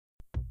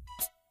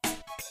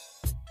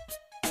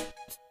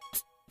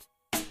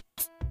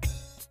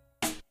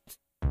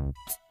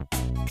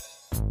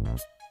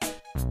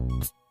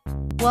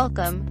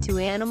Welcome to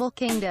Animal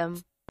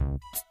Kingdom.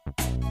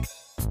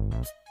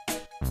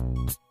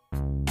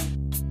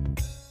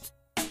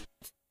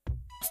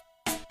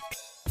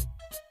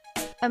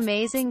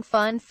 Amazing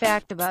fun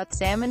fact about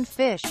salmon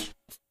fish.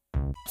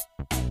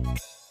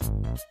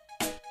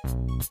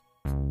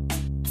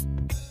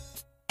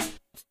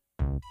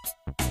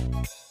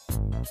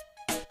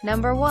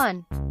 Number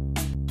 1.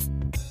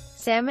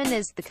 Salmon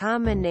is the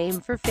common name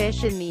for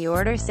fish in the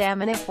order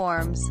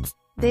Salmoniformes.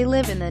 They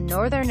live in the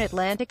northern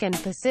Atlantic and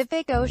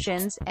Pacific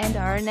Oceans, and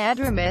are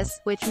anadromous,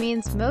 which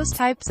means most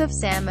types of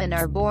salmon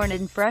are born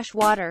in fresh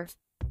water,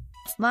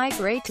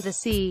 migrate to the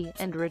sea,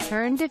 and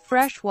return to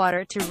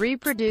freshwater to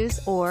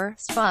reproduce, or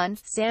spawn.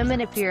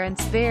 Salmon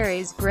appearance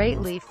varies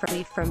greatly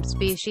from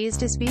species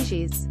to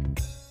species.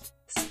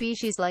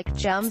 Species like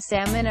chum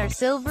salmon are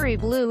silvery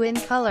blue in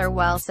color,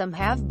 while some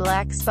have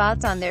black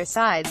spots on their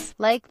sides,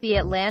 like the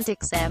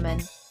Atlantic salmon.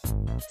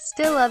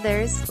 Still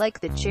others, like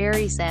the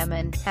cherry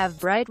salmon, have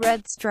bright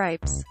red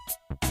stripes.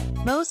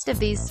 Most of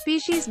these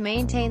species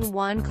maintain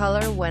one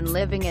color when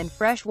living in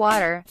fresh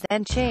water,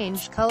 then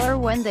change color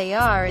when they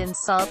are in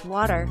salt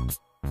water.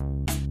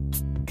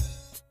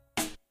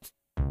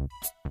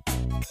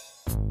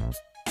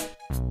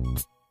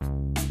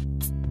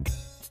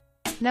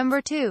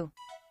 Number 2.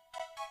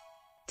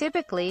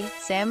 Typically,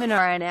 salmon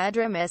are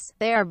anadromous.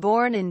 They are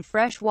born in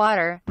fresh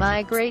water,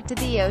 migrate to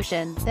the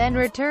ocean, then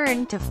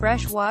return to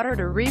fresh water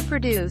to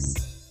reproduce.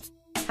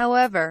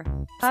 However,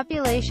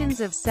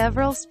 populations of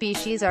several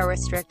species are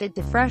restricted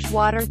to fresh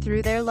water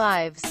through their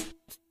lives.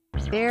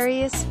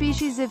 Various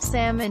species of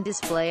salmon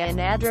display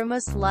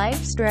anadromous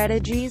life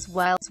strategies,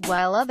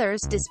 while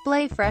others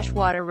display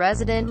freshwater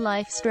resident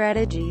life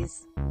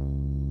strategies.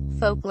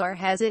 Folklore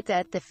has it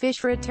that the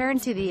fish return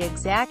to the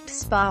exact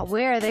spot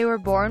where they were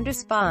born to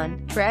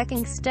spawn.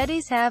 Tracking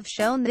studies have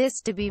shown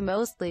this to be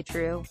mostly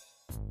true.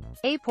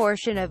 A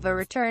portion of a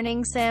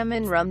returning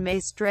salmon run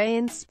may stray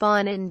and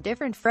spawn in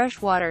different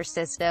freshwater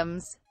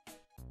systems.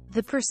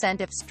 The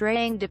percent of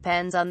straying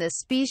depends on the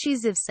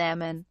species of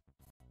salmon.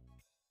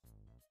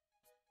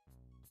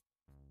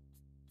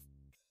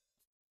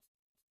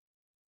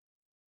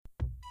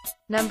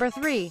 Number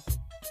 3.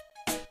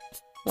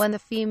 When the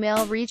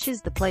female reaches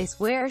the place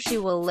where she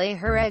will lay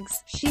her eggs,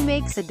 she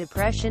makes a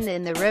depression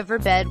in the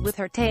riverbed with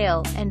her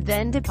tail, and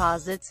then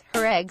deposits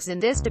her eggs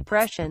in this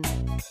depression.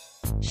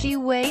 She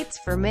waits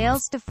for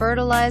males to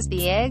fertilize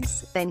the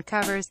eggs, then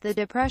covers the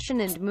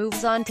depression and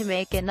moves on to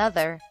make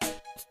another.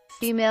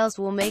 Females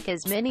will make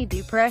as many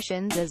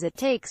depressions as it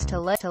takes to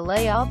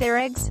lay all their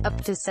eggs,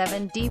 up to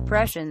 7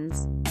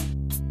 depressions.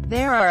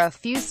 There are a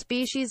few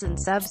species and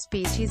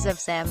subspecies of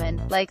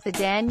salmon, like the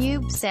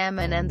Danube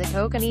salmon and the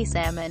kokanee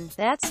salmon,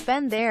 that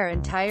spend their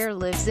entire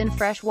lives in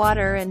fresh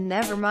water and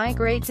never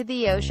migrate to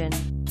the ocean.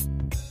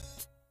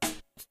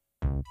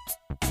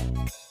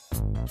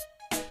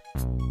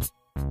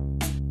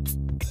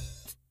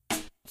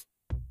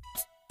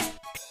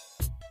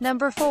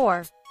 Number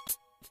 4.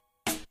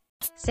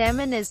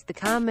 Salmon is the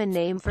common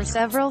name for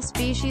several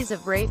species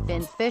of ray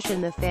fin fish in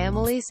the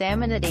family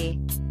Salmonidae.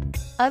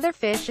 Other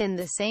fish in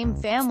the same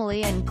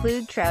family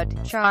include trout,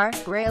 char,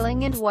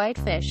 grayling and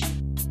whitefish.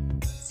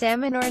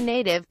 Salmon are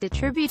native to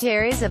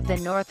tributaries of the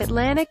North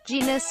Atlantic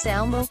genus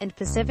Salmon, and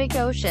Pacific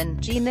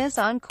Ocean genus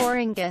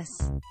Oncorhynchus.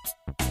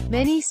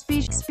 Many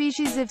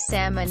species of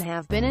salmon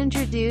have been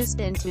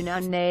introduced into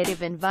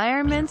non-native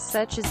environments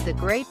such as the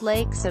Great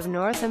Lakes of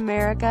North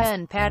America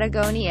and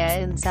Patagonia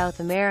in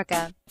South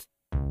America.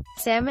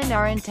 Salmon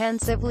are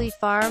intensively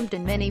farmed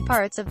in many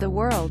parts of the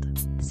world.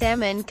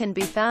 Salmon can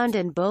be found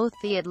in both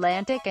the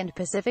Atlantic and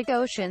Pacific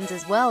Oceans,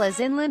 as well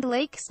as inland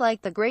lakes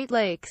like the Great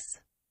Lakes.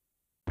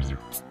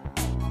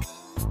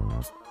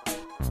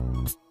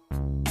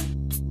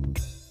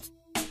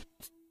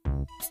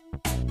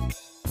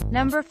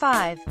 Number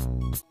 5.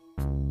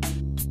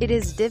 It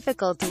is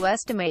difficult to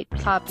estimate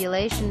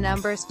population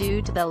numbers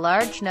due to the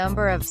large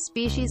number of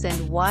species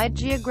and wide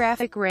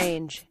geographic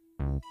range.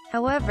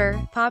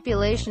 However,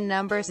 population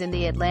numbers in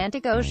the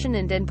Atlantic Ocean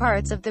and in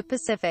parts of the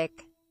Pacific,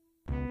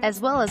 as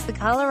well as the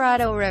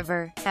Colorado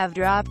River, have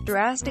dropped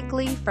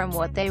drastically from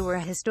what they were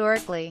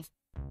historically.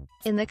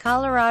 In the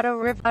Colorado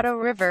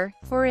River,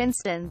 for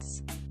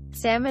instance,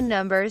 salmon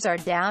numbers are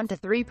down to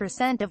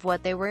 3% of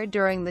what they were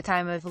during the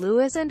time of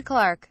Lewis and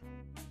Clark.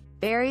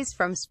 Varies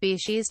from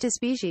species to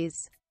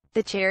species.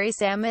 The cherry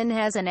salmon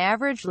has an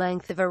average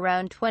length of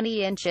around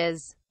 20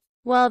 inches,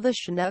 while the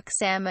Chinook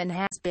salmon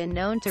has been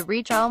known to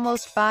reach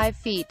almost 5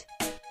 feet.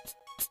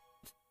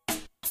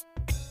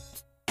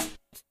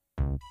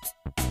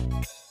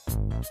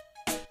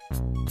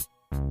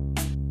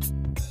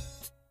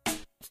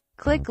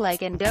 Click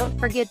like and don't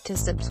forget to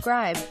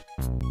subscribe.